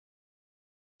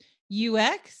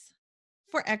UX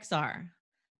for XR,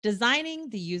 designing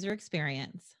the user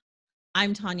experience.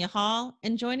 I'm Tonya Hall,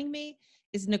 and joining me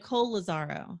is Nicole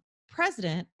Lazzaro,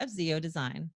 president of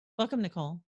XEODesign. Welcome,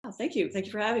 Nicole. Oh, thank you. Thank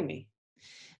you for having me.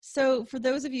 So for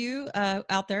those of you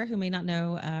out there who may not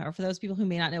know, or for those people who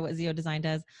may not know what XEODesign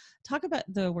does, talk about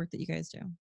the work that you guys do.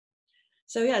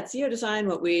 So yeah, at XEODesign,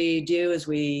 what we do is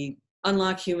we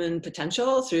unlock human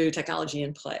potential through technology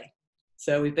and play.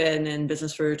 So we've been in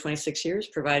business for 26 years,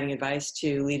 providing advice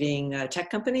to leading tech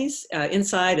companies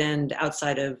inside and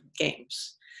outside of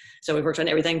games. So we've worked on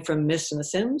everything from Myst and The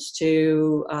Sims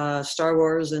to Star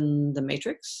Wars and The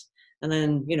Matrix. And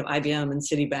then, IBM and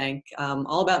Citibank,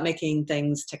 all about making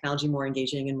technology more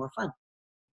engaging and more fun.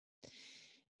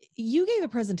 You gave a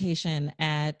presentation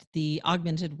at the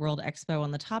Augmented World Expo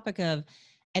on the topic of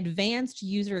advanced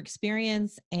user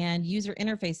experience and user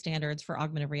interface standards for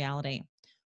augmented reality.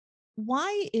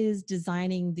 Why is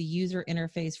designing the user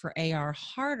interface for AR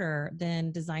harder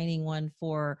than designing one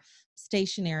for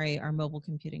stationary or mobile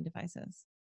computing devices?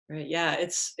 Right. Yeah,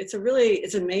 it's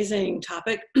an amazing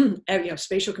topic.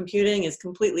 Spatial computing is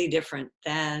completely different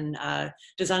than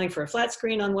designing for a flat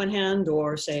screen on one hand,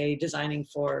 or say designing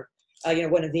for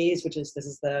one of these, this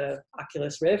is the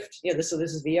Oculus Rift. This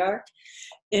is VR.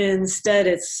 Instead,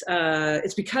 it's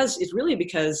really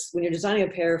because when you're designing a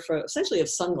pair essentially of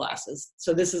sunglasses.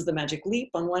 So this is the Magic Leap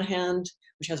on one hand,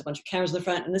 which has a bunch of cameras in the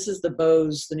front, and this is the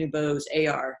new Bose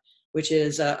AR, which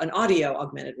is an audio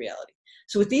augmented reality.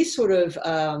 So with these sort of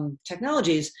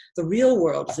technologies, the real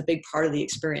world is a big part of the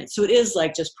experience. So it is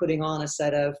like just putting on a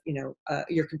set of,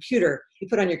 your computer. You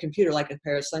put on your computer like a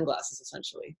pair of sunglasses,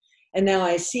 essentially. And now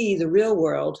I see the real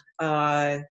world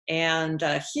and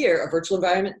here, a virtual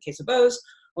environment in the case of Bose,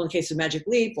 or in the case of Magic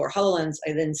Leap or HoloLens,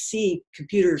 I then see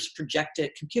computer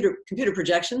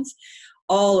projections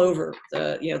all over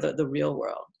the real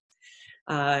world.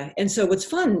 And so what's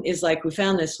fun is we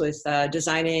found this with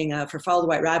designing for Follow the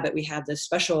White Rabbit. We have this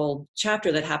special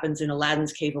chapter that happens in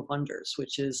Aladdin's Cave of Wonders,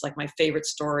 which is my favorite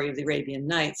story of the Arabian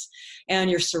Nights. And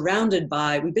you're surrounded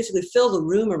we basically fill the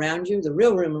room around you, the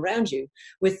real room around you,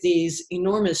 with these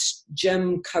enormous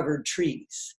gem-covered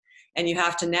trees. And you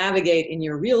have to navigate in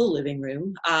your real living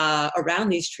room around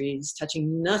these trees,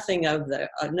 touching none of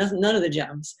the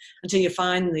gems until you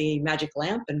find the magic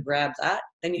lamp and grab that.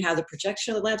 Then you have the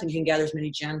projection of the lamp and you can gather as many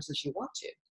gems as you want to.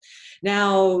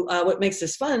 Now, what makes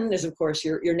this fun is, of course,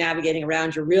 you're navigating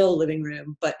around your real living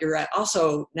room, but you're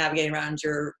also navigating around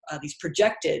these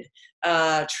projected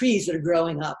trees that are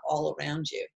growing up all around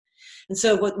you. And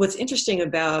so what's interesting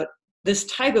about this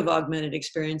type of augmented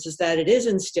experience is that it is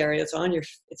in stereo. It's on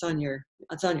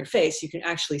your face. You can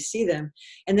actually see them.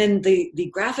 And then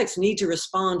the graphics need to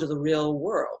respond to the real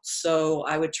world. So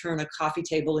I would turn a coffee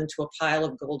table into a pile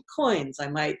of gold coins. I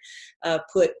might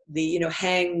put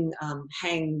hang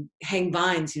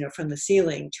vines, from the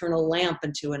ceiling, turn a lamp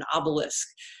into an obelisk,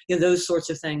 those sorts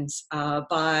of things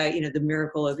by, the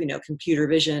miracle of, computer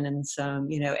vision and some,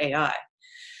 AI.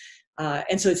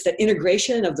 And so it's that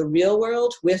integration of the real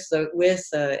world with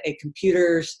a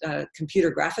computer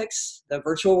graphics, the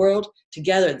virtual world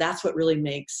together. That's what really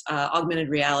makes augmented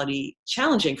reality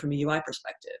challenging from a UI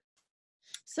perspective.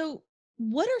 So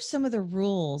what are some of the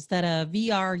rules that a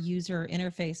VR user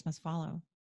interface must follow?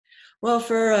 Well,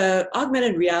 for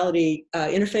augmented reality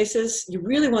interfaces, you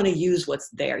really want to use what's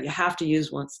there. You have to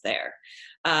use what's there.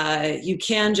 You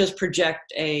can just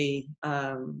project a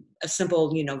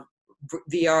simple,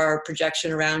 VR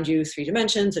projection around you, 3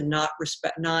 dimensions, and not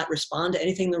respond to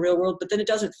anything in the real world, but then it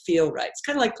doesn't feel right. It's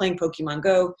kind of like playing Pokemon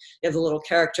Go. You have the little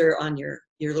character on your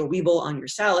little Weeble on your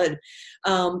salad,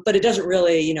 but it doesn't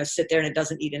really, sit there and it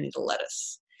doesn't eat any of the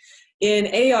lettuce.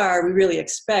 In AR, we really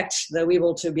expect the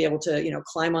Weeble to be able to,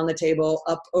 climb on the table,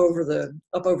 up over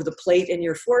the plate in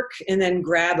your fork, and then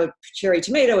grab a cherry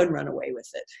tomato and run away with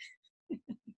it.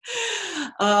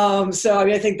 So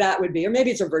I think that would be, or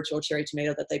maybe it's a virtual cherry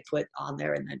tomato that they put on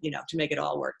there and then, to make it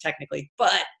all work technically,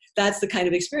 but that's the kind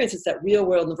of experience. It's that real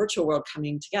world and the virtual world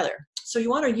coming together. So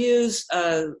you want to use,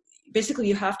 basically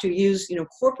you have to use,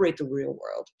 incorporate the real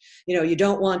world. You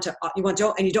don't want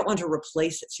to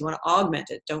replace it. So you want to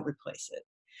augment it, don't replace it.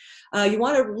 You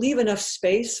want to leave enough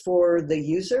space for the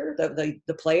user,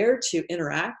 the player to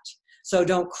interact. So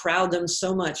don't crowd them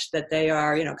so much that they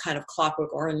are, kind of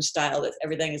Clockwork Orange style, that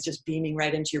everything is just beaming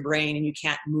right into your brain and you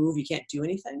can't move, you can't do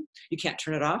anything, you can't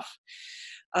turn it off.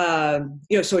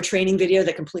 So a training video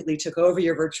that completely took over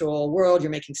your virtual world, you're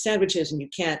making sandwiches and you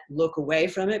can't look away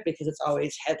from it because it's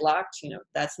always headlocked,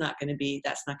 that's not going to be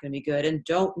good. And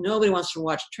nobody wants to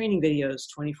watch training videos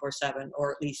 24/7,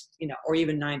 or at least, or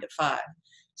even 9 to 5.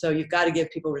 So you've got to give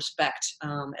people respect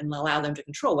and allow them to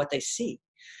control what they see.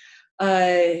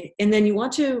 And then you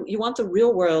want the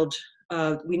real world.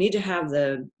 We need to have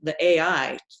the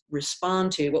AI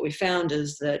respond to what we found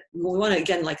is that we want to,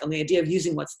 again, like on the idea of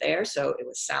using what's there. So it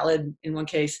was salad in one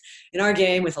case. In our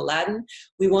game with Aladdin,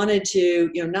 we wanted to,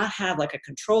 not have like a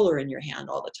controller in your hand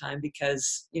all the time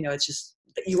because, it's just,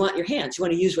 you want your hands, you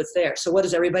want to use what's there. So what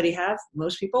does everybody have?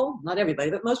 Most people, not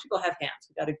everybody, but most people have hands.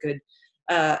 We've got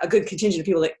a good contingent of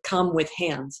people that come with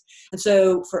hands. And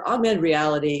so for augmented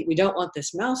reality, we don't want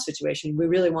this mouse situation. We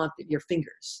really want your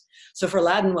fingers. So for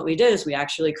Aladdin, what we did is we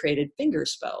actually created finger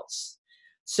spells.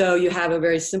 So you have a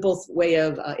very simple way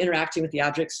of interacting with the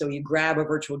object. So you grab a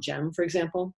virtual gem, for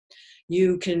example.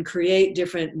 You can create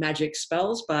different magic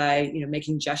spells by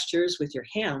making gestures with your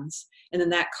hands. And then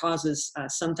that causes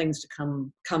some things to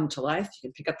come to life. You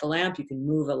can pick up the lamp, you can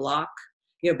move a lock.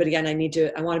 But again,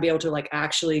 I want to be able to like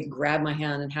actually grab my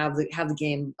hand and have the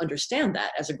game understand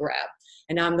that as a grab.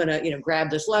 And now I'm going to, grab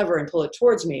this lever and pull it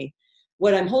towards me.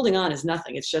 What I'm holding on is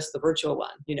nothing. It's just the virtual one,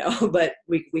 but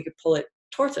we could pull it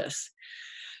towards us.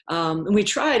 And we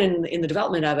tried in the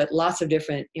development of it, lots of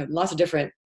different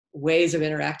ways of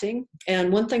interacting.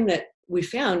 And one thing that we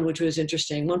found, which was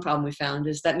interesting, one problem we found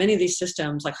is that many of these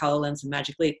systems like HoloLens and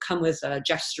Magic Leap come with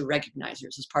gesture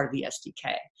recognizers as part of the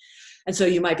SDK. And so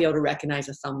you might be able to recognize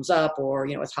a thumbs up or,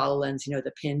 with HoloLens,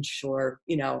 the pinch or,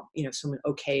 some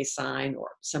okay sign or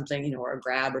something, or a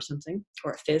grab or something,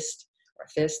 or a fist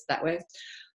that way.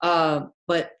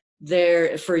 But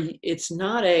it's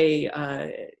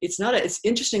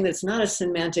interesting that it's not a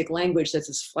semantic language that's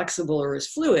as flexible or as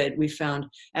fluid, we found,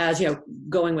 as,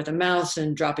 going with a mouse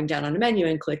and dropping down on a menu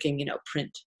and clicking,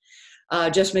 print.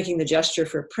 Just making the gesture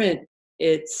for print,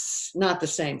 it's not the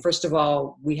same. First of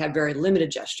all, we have very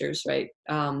limited gestures, right?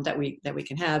 That we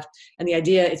can have. And the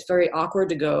idea, it's very awkward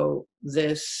to go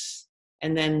this,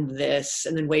 and then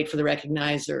wait for the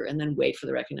recognizer, and then wait for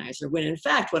the recognizer. When in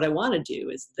fact, what I want to do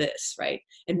is this, right?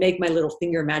 And make my little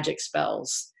finger magic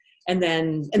spells, and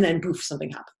then poof, something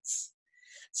happens.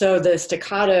 So the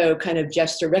staccato kind of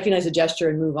gesture, recognize a gesture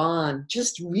and move on,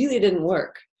 just really didn't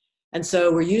work. And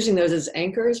so we're using those as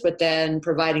anchors, but then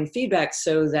providing feedback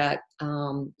so that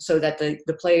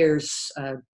the players,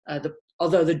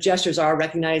 although the gestures are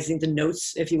recognizing the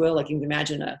notes, if you will, like you can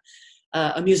imagine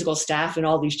a musical staff and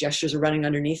all these gestures are running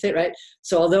underneath it, right?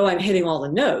 So although I'm hitting all the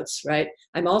notes, right,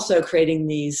 I'm also creating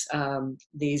these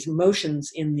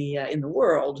motions in the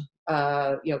world,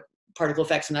 particle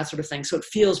effects and that sort of thing. So it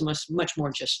feels much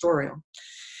more gestorial.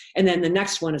 And then the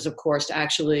next one is, of course, to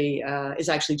actually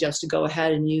just to go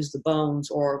ahead and use the bones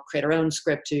or create our own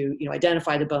script to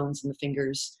identify the bones and the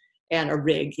fingers and a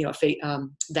rig,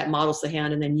 that models the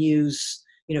hand, and then use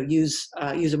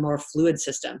a more fluid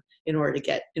system in order to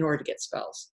get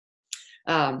spells.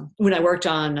 When I worked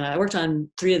on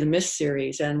 3 of the Myst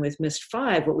series, and with Myst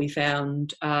 5, what we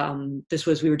found,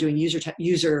 we were doing user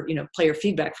player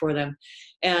feedback for them,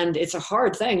 and it's a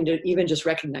hard thing to even just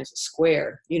recognize a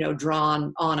square,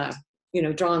 drawn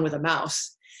with a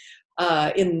mouse.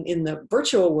 In the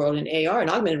virtual world, in AR and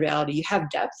augmented reality, you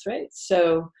have depth, right?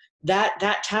 So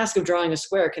that task of drawing a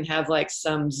square can have like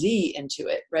some Z into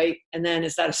it, right? And then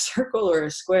is that a circle or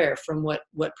a square from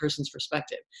what person's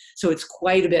perspective? So it's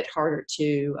quite a bit harder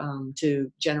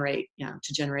to generate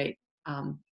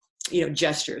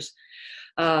gestures.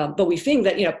 But we think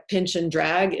that pinch and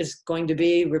drag is going to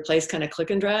be replaced kind of click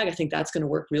and drag. I think that's going to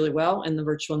work really well in the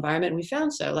virtual environment, and we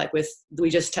found so. Like we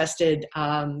just tested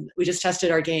our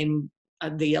game,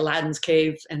 the Aladdin's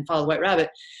Cave and Follow the White Rabbit,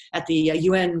 at the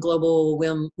UN Global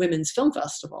Women's Film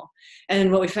Festival.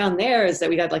 And what we found there is that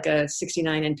we got like a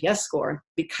 69 NPS score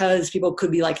because people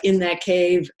could be like in that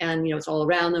cave and, it's all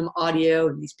around them, audio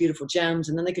and these beautiful gems,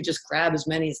 and then they could just grab as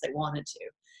many as they wanted to.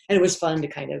 And it was fun to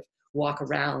kind of walk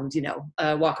around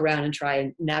and try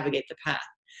and navigate the path.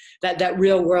 That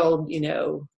real world,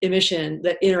 emission,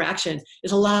 that interaction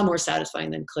is a lot more satisfying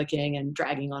than clicking and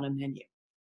dragging on a menu.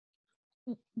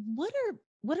 What are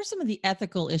some of the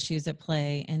ethical issues at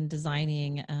play in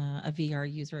designing a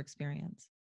VR user experience?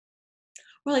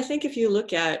 Well, I think if you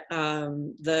look at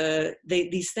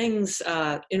these things,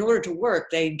 in order to work,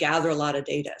 they gather a lot of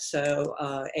data. So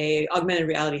a augmented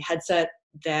reality headset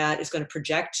that is going to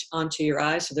project onto your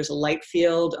eyes. So there's a light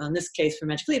field. In this case, for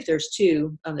Magic Leap, there's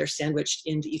 2. They're sandwiched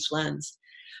into each lens.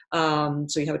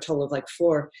 So you have a total of like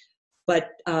 4.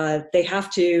 But they have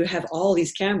to have all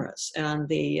these cameras, and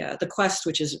the Quest,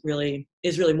 which is really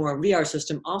more a VR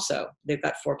system, also they've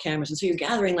got 4 cameras, and so you're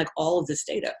gathering like all of this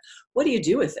data. What do you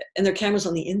do with it? And there are cameras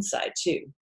on the inside too.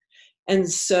 And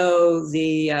so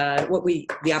the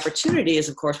opportunity is,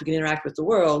 of course, we can interact with the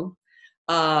world.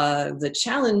 The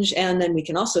challenge, and then we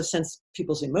can also sense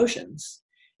people's emotions.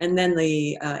 And then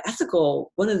the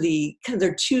ethical, one of the kind of,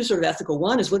 there are two sort of ethical.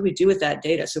 One is what do we do with that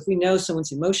data? So if we know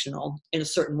someone's emotional in a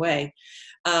certain way,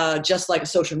 just like a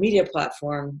social media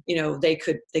platform, they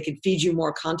could feed you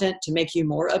more content to make you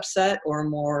more upset or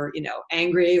more,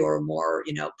 angry or more,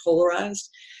 polarized,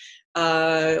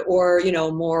 or,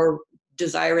 more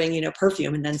desiring,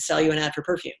 perfume, and then sell you an ad for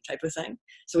perfume type of thing.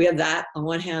 So we have that on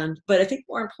one hand, but I think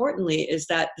more importantly is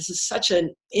that this is such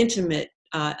an intimate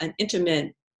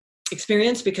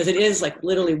experience, because it is like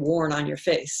literally worn on your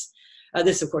face.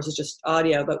 This, of course, is just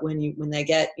audio, but when they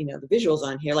get the visuals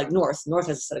on here, like North has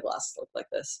a set of glasses that look like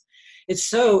this. It's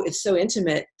so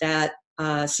intimate that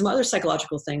some other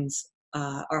psychological things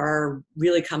are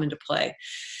really come into play.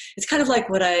 It's kind of like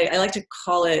what I like to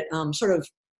call it, sort of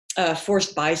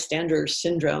forced bystander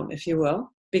syndrome, if you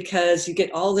will, because you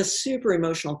get all this super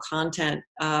emotional content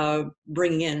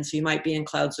bringing in. So you might be in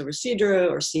Clouds over Sidra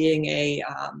or seeing a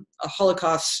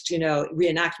Holocaust,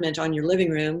 reenactment on your living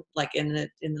room, like in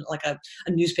like a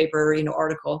newspaper,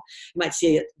 article. You might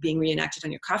see it being reenacted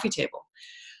on your coffee table.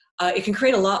 It can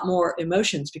create a lot more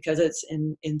emotions because it's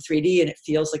in 3D and it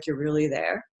feels like you're really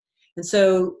there. And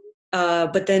so,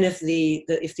 but then if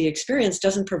the experience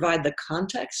doesn't provide the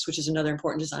context, which is another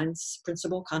important design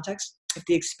principle, context.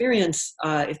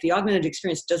 If the augmented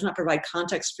experience does not provide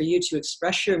context for you to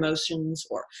express your emotions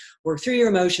or work through your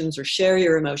emotions or share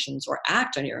your emotions or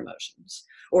act on your emotions,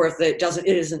 or if it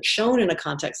isn't shown in a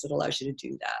context that allows you to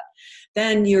do that,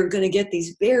 then you're going to get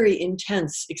these very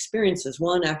intense experiences,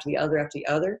 one after the other after the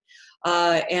other.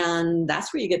 And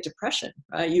that's where you get depression.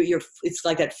 It's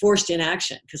like that forced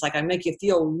inaction, because like I make you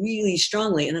feel really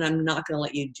strongly and then I'm not going to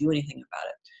let you do anything about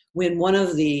it. When one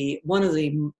of the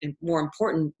more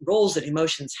important roles that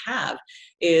emotions have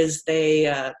is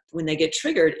when they get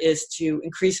triggered, is to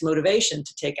increase motivation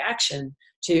to take action,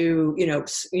 to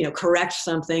correct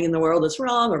something in the world that's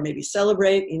wrong, or maybe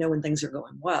celebrate when things are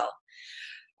going well.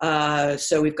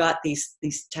 So we've got these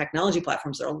technology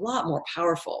platforms that are a lot more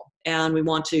powerful, and we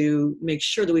want to make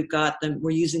sure that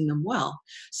we're using them well,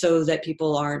 so that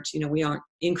people we aren't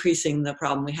increasing the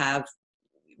problem we have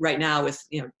right now with,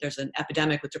 there's an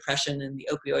epidemic with depression and the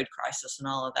opioid crisis and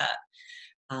all of that.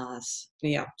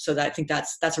 So I think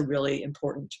that's a really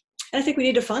important. And I think we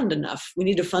need to fund enough. We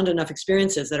need to fund enough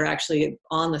experiences that are actually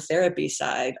on the therapy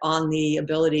side, on the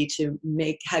ability to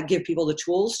give people the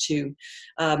tools to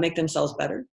make themselves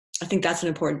better. I think that's an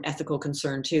important ethical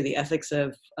concern too, the ethics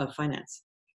of finance.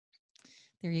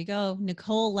 There you go.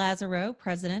 Nicole Lazzaro,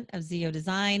 president of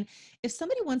XEODesign. If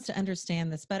somebody wants to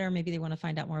understand this better, maybe they want to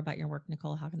find out more about your work,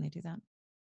 Nicole, how can they do that?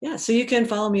 Yeah, so you can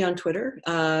follow me on Twitter,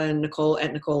 Nicole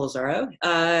Lazzaro,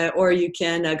 or you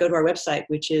can go to our website,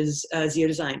 which is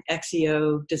XEODesign,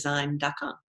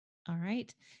 XEODesign.com. All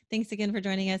right. Thanks again for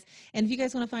joining us. And if you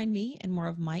guys want to find me and more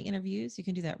of my interviews, you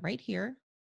can do that right here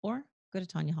or go to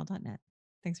tonyahall.net.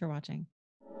 Thanks for watching.